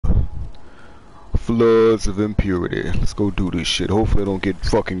Floods of impurity. Let's go do this shit. Hopefully I don't get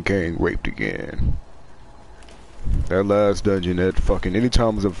fucking gang raped again. That last dungeon, that fucking,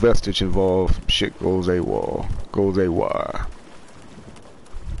 anytime there's a vestige involved, shit goes AWOL. Goes AWY.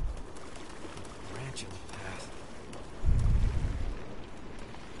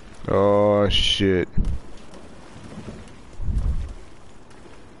 Oh shit.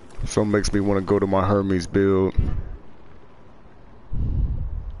 Something makes me want to go to my Hermes build.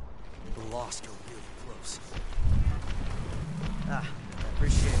 The lost are really close. I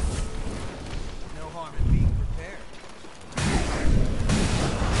appreciate it. No harm in being prepared.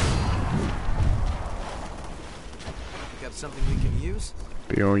 You got something we can use?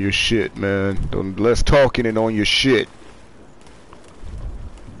 Be on your shit, man. Don't less talking and on your shit.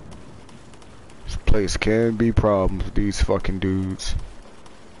 This place can be problems with these fucking dudes.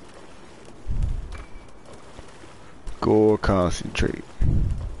 Go or concentrate.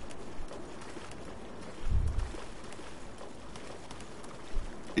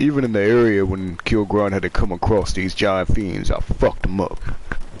 Even in the area when Kilgron had to come across these giant fiends, I fucked them up.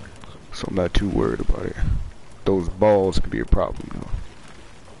 So I'm not too worried about it. Those balls could be a problem though.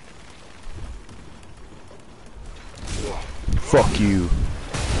 Fuck you.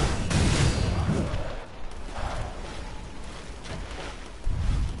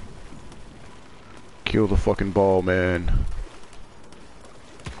 Kill the fucking ball, man.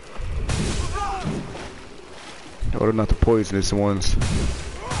 Oh, they're not the poisonous ones.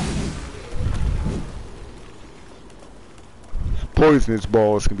 Poisonous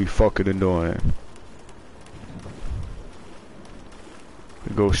balls can be fucking annoying.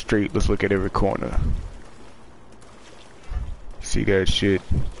 We go straight, let's look at every corner. See that shit?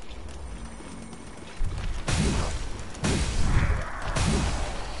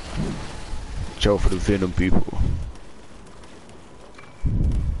 Watch out for the venom people.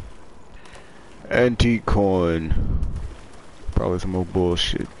 Antique coin. Probably some more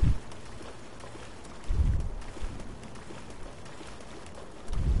bullshit.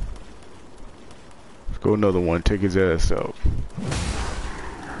 Let's go another one, take his ass out.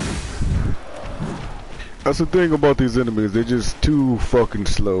 That's the thing about these enemies, they're just too fucking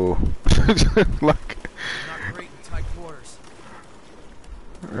slow. Like, Not great in tight quarters.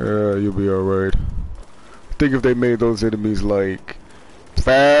 you'll be alright. I think if they made those enemies like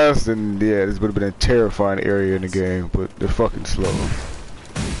fast, then yeah, this would have been a terrifying area in the game, but they're fucking slow.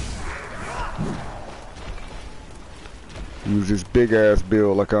 Use this big ass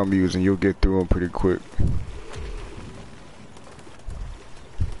build like I'm using, you'll get through them pretty quick.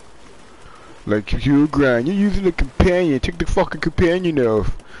 Like you grind, you're using a companion, take the fucking companion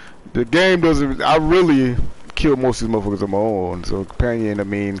off. The game doesn't, I really kill most of these motherfuckers on my own, so companion, I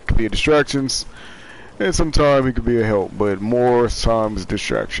mean, could be a distractions, and sometimes it could be a help, but more times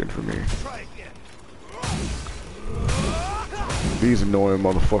distraction for me. These annoying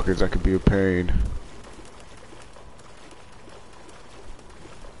motherfuckers, that could be a pain.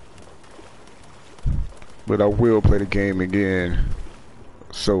 But I will play the game again,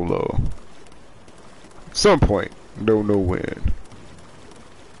 solo. Some point, don't know when.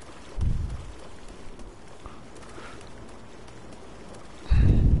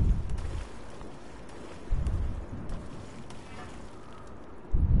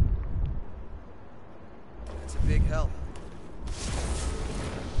 That's a big help.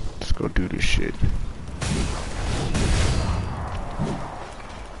 Let's go do this shit. You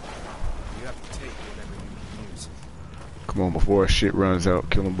have to take whatever you can use. Come on, before our shit runs out,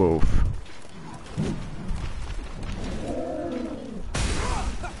 kill them both.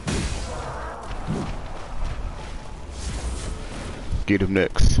 Get him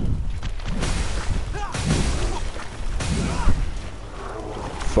next.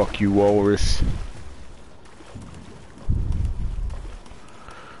 Fuck you, walrus.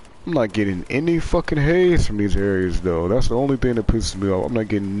 I'm not getting any fucking haze from these areas though. That's the only thing that pisses me off. I'm not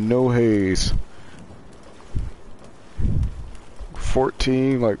getting no haze.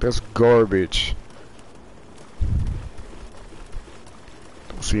 14, like that's garbage.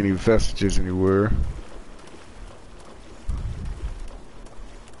 Don't see any vestiges anywhere.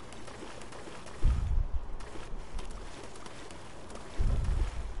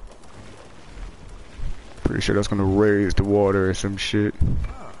 Pretty sure that's gonna raise the water or some shit.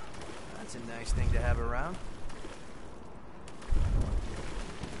 Oh, that's a nice thing to have around.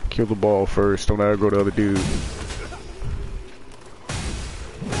 Kill the ball first, don't ever go to the other dude.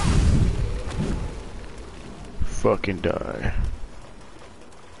 Fucking die.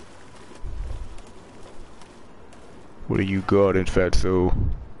 What do you got in Fatso?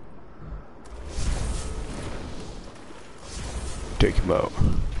 Take him out.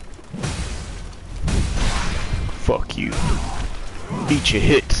 Fuck you. Eat your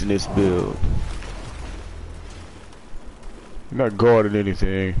hits in this build. I'm not guarding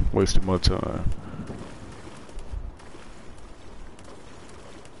anything, wasting my time.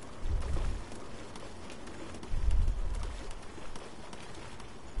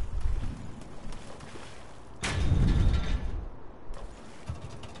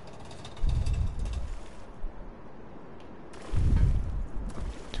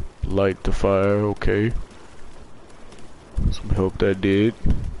 Light the fire, okay. Some help that did.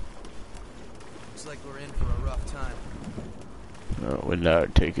 Looks like we're in for a rough time. No, we're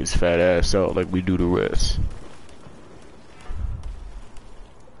not. Take his fat ass out like we do the rest.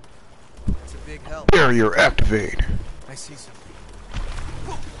 That's a big help. Barrier activate. I see something.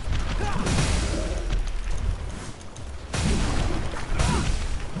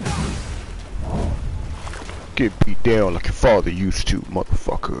 Get beat down like your father used to,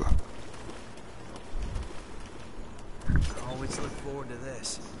 motherfucker. Always look forward to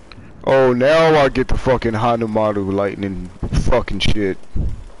this. Oh, now I get the fucking Hanamaru lightning fucking shit.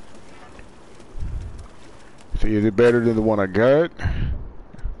 See, is it better than the one I got?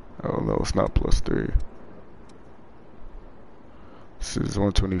 Oh no, it's not +3. This is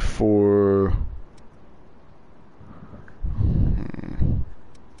 124.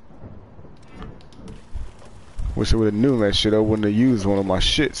 Wish I would have known that shit. I wouldn't have used one of my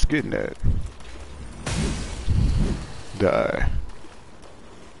shits getting that. Die.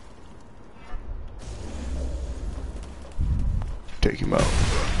 Take him out.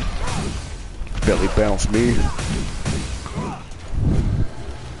 Belly bounce me.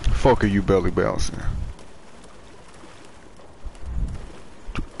 Fuck are you belly bouncing?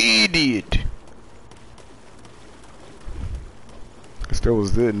 You idiot. Cause there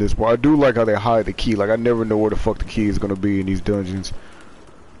was in this. Well, I do like how they hide the key. Like I never know where the fuck the key is gonna be in these dungeons.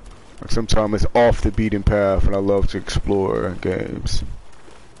 Like sometimes it's off the beaten path, and I love to explore games.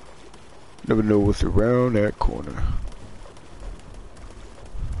 Never know what's around that corner.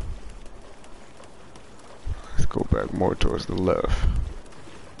 Let's go back more towards the left.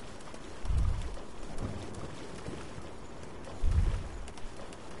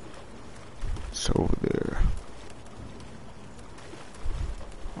 It's over there.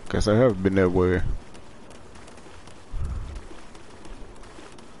 Guess I haven't been that way.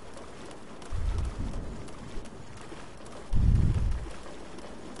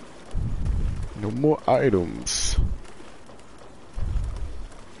 No more items.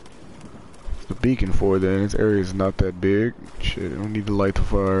 What's the beacon for then? This area is not that big. Shit, I don't need to light the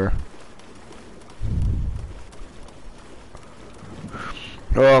fire.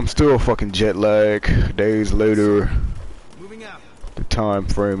 Oh, I'm still fucking jet lag. Days later. Moving out. The time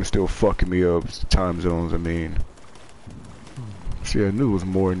frame is still fucking me up. It's the time zones, I mean. See, I knew there was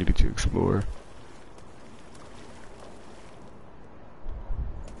more I needed to explore.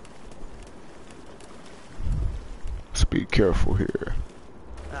 Let's be careful here.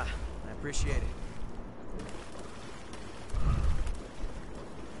 Ah, I appreciate it.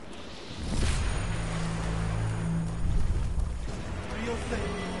 Real thing.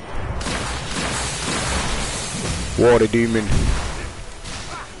 Water demon.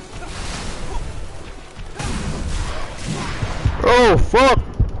 Oh fuck!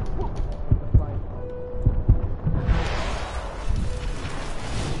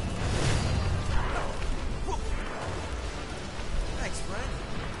 Thanks, friend.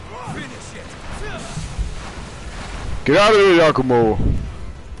 Finish it. Get out of here, Yakumo!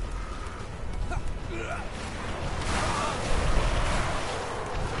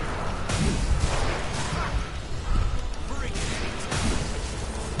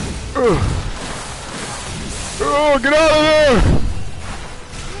 Oh, get out of there!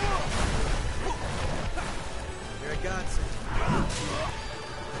 You're a godsend.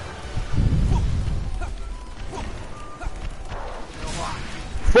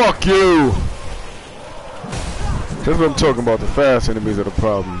 Fuck you! That's what I'm talking about. The fast enemies are the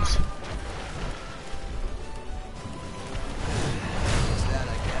problems.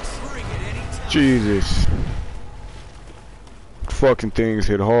 Jesus. Fucking things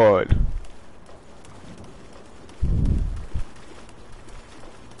hit hard.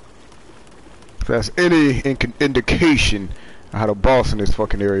 If that's any indication of how the boss in this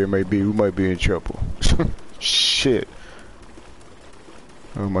fucking area may be, we might be in trouble. Shit.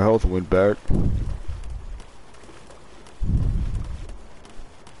 Oh, my health went back.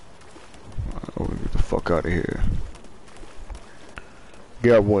 Oh, get the fuck out of here.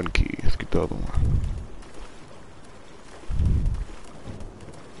 Got one key. Let's get the other one.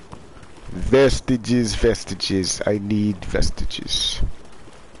 Vestiges, vestiges. I need vestiges.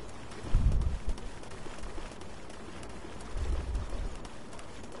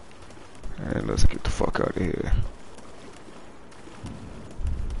 And let's get the fuck out of here.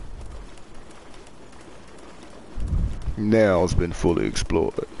 Now it's been fully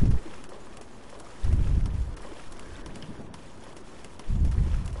explored.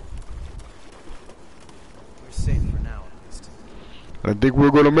 We're safe for now, at least. I think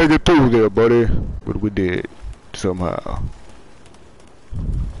we're gonna make it through there, buddy. But we did, somehow.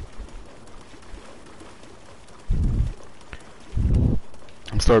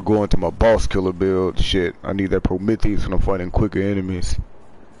 I'm start going to my boss killer build. Shit, I need that Prometheus when I'm fighting quicker enemies.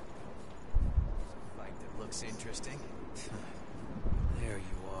 Fight that looks interesting. There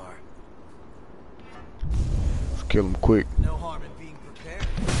you are. Let's kill him quick. No harm in being prepared.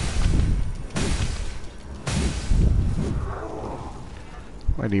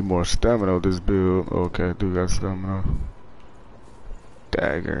 I need more stamina with this build. Okay, I do got stamina.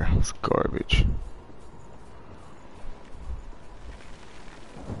 Dagger, it's garbage.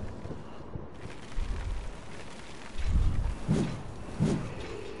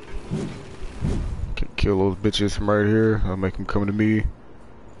 Can kill those bitches from right here. I'll make them come to me.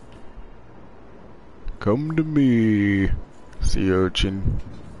 Come to me, sea urchin.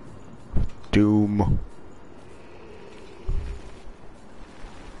 Doom.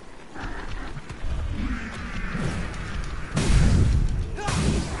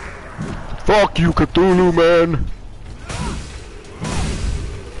 Fuck you, Cthulhu, man!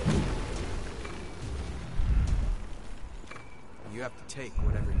 You have to take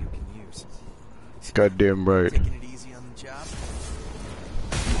whatever you can use. Goddamn right. Taking it easy on the job?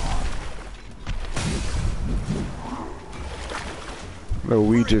 No,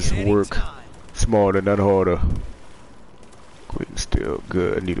 we just work Anytime. smarter, not harder. Quick and still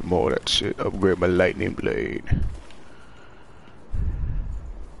good. I needed more of that shit. Upgrade my lightning blade.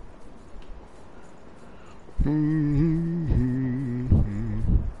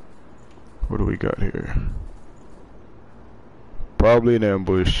 What do we got here? Probably an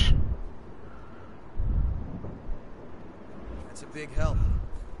ambush. That's a big help.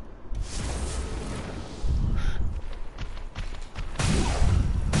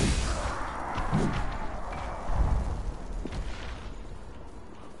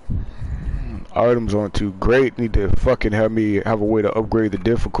 Items aren't too great. Need to fucking have a way to upgrade the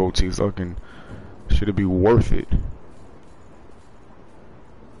difficulty so I can. Should it be worth it?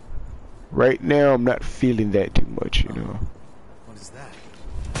 Right now, I'm not feeling that too much, you know. What is that?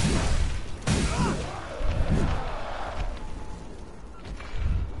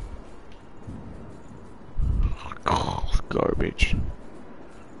 Oh, it's garbage.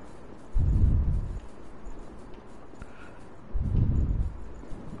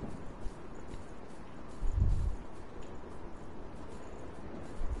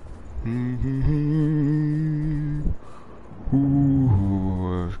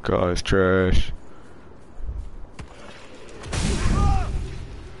 Ooh, this guy's trash.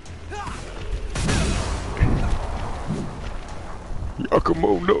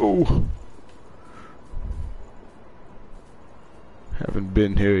 Yakumo, no! Haven't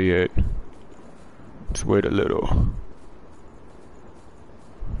been here yet. Let's wait a little.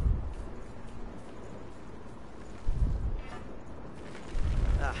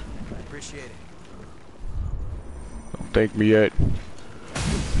 I appreciate it. Don't thank me yet.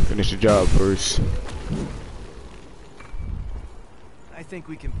 Finish the job first. I think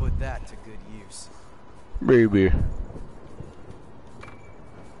we can put that to good use. Maybe.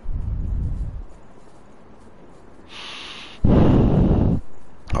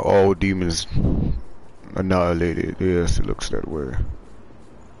 All demons annihilated. Yes, it looks that way.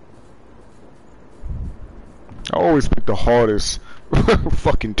 I always pick the hardest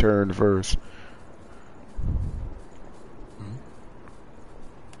fucking turn first.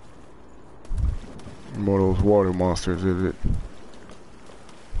 More of those water monsters, is it?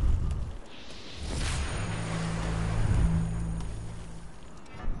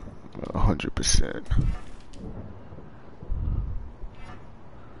 A 100%.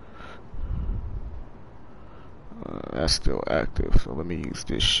 That's still active, so let me use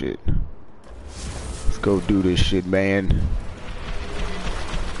this shit. Let's go do this shit, man.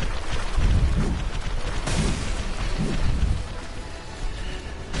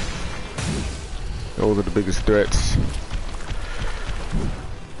 Those are the biggest threats.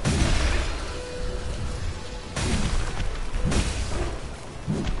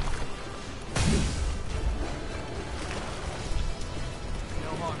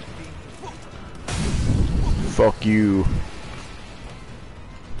 Fuck you.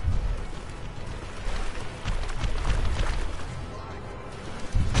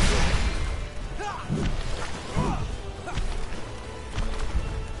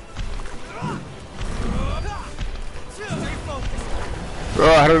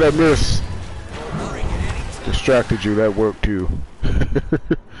 Oh, how did I miss? Distracted you, that worked too.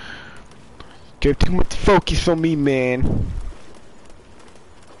 Get too much focus on me, man.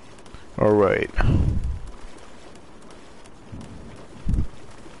 Alright.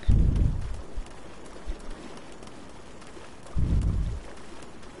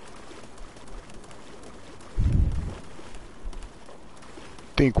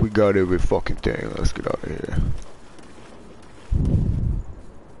 Think we got every fucking thing. Let's get out of here.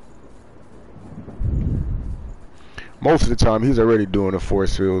 Most of the time, he's already doing a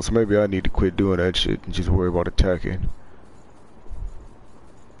force field, so maybe I need to quit doing that shit and just worry about attacking.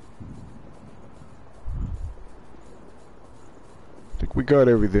 I think we got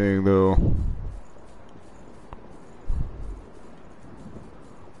everything, though.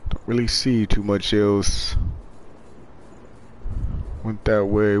 Don't really see too much else. Went that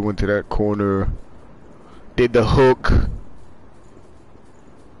way, went to that corner. Did the hook.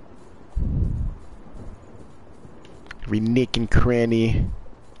 Every nick and cranny.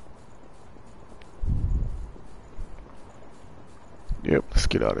 Yep, let's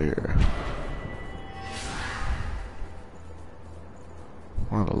get out of here.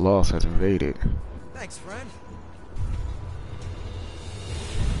 One of the lost has invaded. Thanks, friend.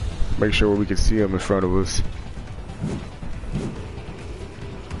 Make sure we can see him in front of us.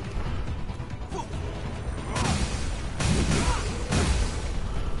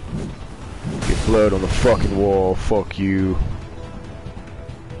 Get blood on the fucking wall. Fuck you.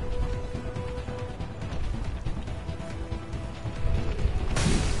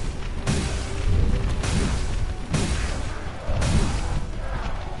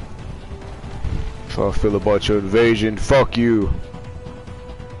 So I feel about your invasion. Fuck you.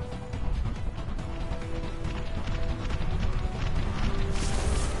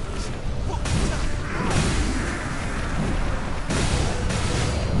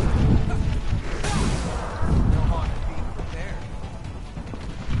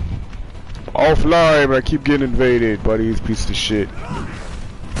 Offline, but I keep getting invaded by these pieces of shit.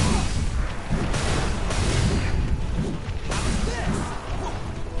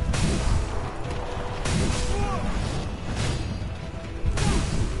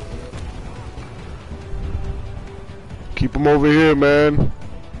 Keep them over here, man.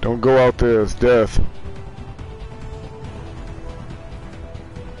 Don't go out there, it's death.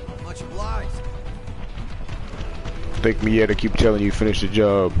 Much obliged. Thank me yet, I keep telling you finish the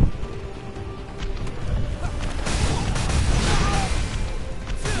job.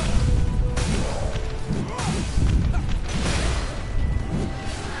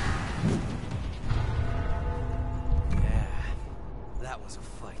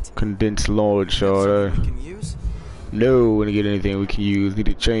 Condensed large shot. We can use? No, when to get anything we can use. Need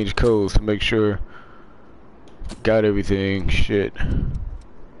to change codes to make sure got everything. Shit.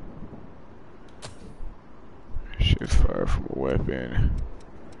 Shit's fire from a weapon.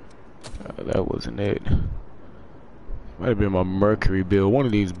 That wasn't it. Might have been my Mercury build. One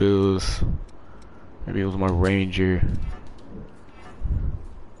of these builds. Maybe it was my Ranger.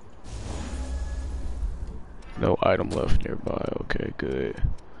 No item left nearby. Okay, good.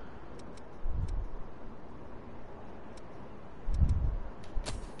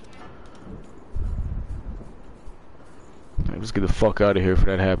 Let's get the fuck out of here if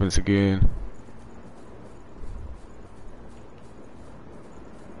that happens again.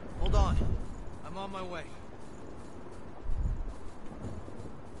 Hold on. I'm on my way.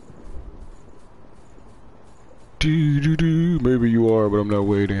 Do. Maybe you are, but I'm not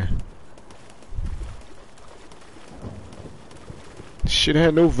waiting. Shit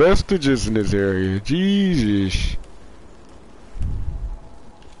had no vestiges in this area. Jesus.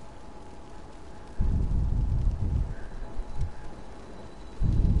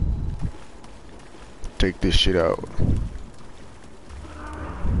 Take this shit out.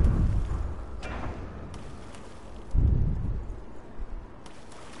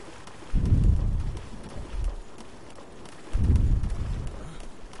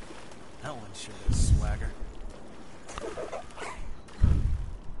 That one sure is swagger.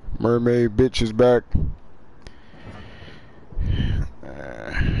 Mermaid bitch is back.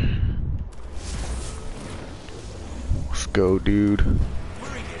 Let's go, dude.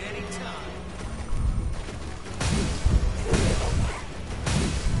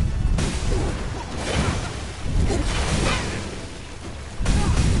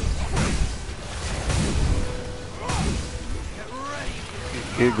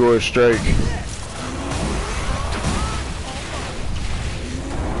 Here go a strike.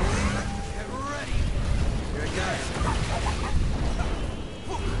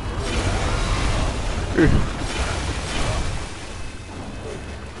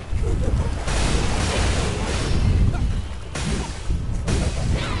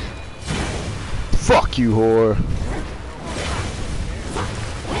 Fuck you, whore.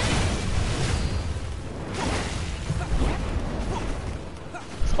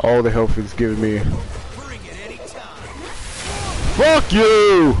 That's all the health it's giving me. Bring it any time. Fuck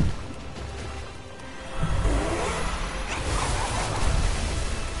you!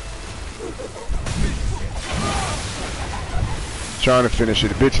 Trying to finish it.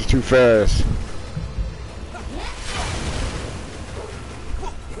 The bitch is too fast.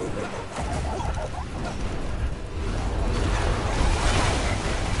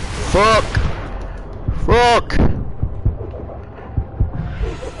 Fuck! Fuck!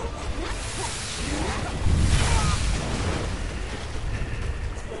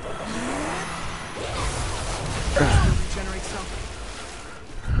 Generate something.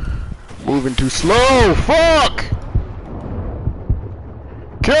 Moving too slow! Fuck!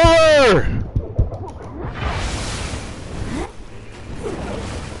 Kill her!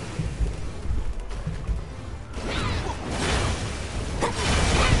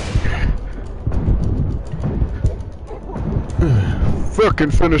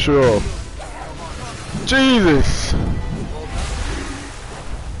 Fucking finish her off. Jesus!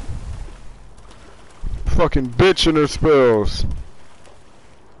 Fucking bitch in her spells.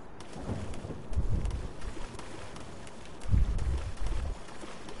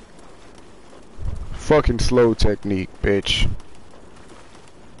 Fucking slow technique, bitch.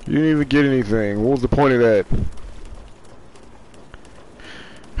 You didn't even get anything. What was the point of that?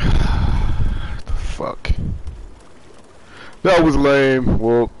 What the fuck? That was lame.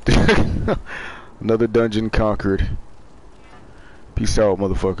 Well, another dungeon conquered. Peace out,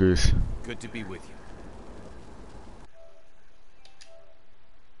 motherfuckers. Good to be with you.